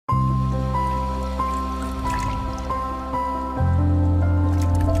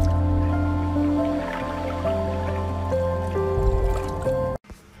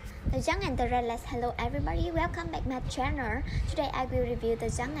and the Restless. Hello everybody, welcome back my channel. Today I will review The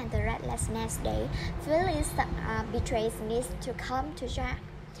Young and the Restless. Next day, Phyllis betrays Nick to come to Jack.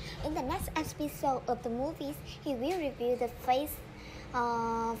 In the next episode of the movies, he will review the face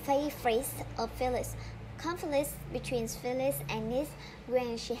of Phyllis. Conflict between Phyllis and Nick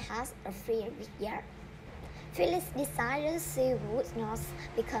when she has a free year. Phyllis decided she would not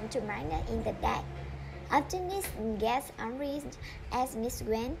become too minor in the day. After Nick gets angry as Miss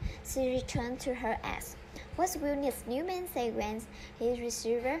Gwen, she returned to her ex. What will Newman say when he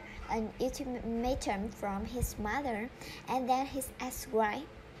receives an ultimatum from his mother and then his ex-wife?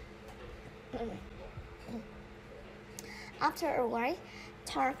 After a while,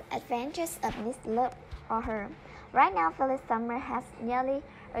 talk adventures of Nick's love for her. Right now, Phyllis Summer has nearly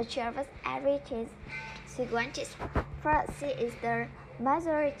achieved everything she wanted. First, she is the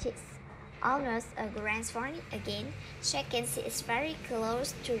majority owners a grand fortune again. Second, she is very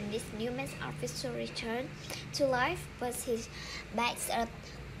close to this Newman's official return to life, but he backs up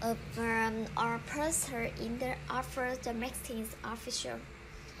or puts her in the offer the Mexican official.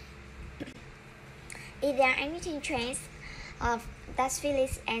 Is there anything chance that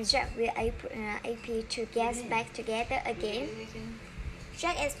Phyllis and Jack will appear to get back together again?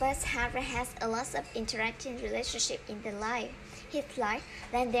 Jack expects Harvey has a lot of interacting relationship in the life. His life,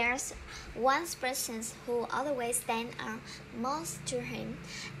 then there's one person who always stands out most to him.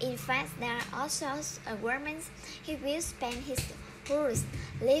 In fact, there are also a woman he will spend his whole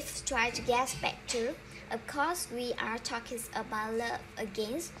life trying to get back to. Of course, we are talking about love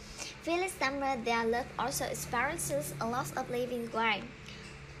against Phyllis Summer. Their love also experiences a lot of living grind.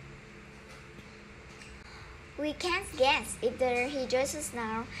 We can't guess if he chooses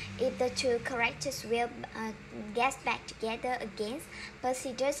now if the two characters will get back together again, but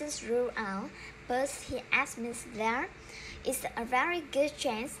he doesn't rule out. But he admits there is a very good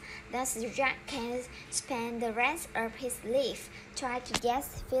chance that Jack can spend the rest of his life trying to get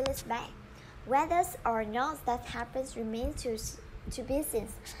Phyllis back. Whether or not that happens remains to be seen.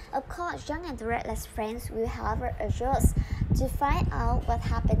 Of course, Young and the Restless friends will have a chance to find out what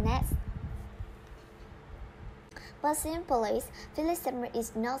happened next. But simply, Phyllis Summer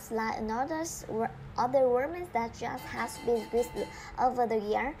is not like other women that just has been with over the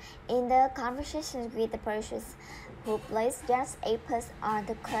year. In the conversations with the persons who plays just Abbott on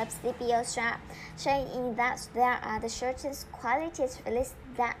the club's CPO shop, saying that there are the certain qualities Phyllis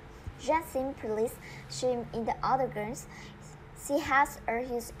that just simply shame in the other girls. She has a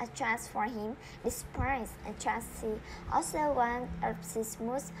huge trust for him, despite a trust she also one of the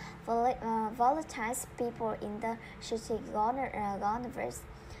most volatile people in the universe.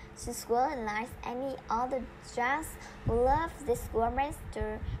 She likes any other just who loves this woman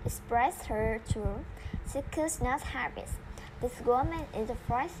to express her truth. She could not help it. This woman is the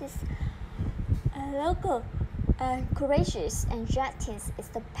first local, courageous, and justice is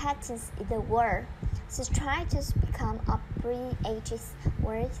the pattern in the world. She tried to become a pre-ageist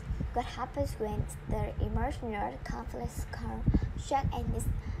word. What happens when the emotional conflicts come? Jack and Nick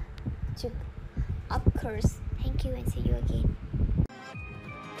to occurs. Thank you and see you again.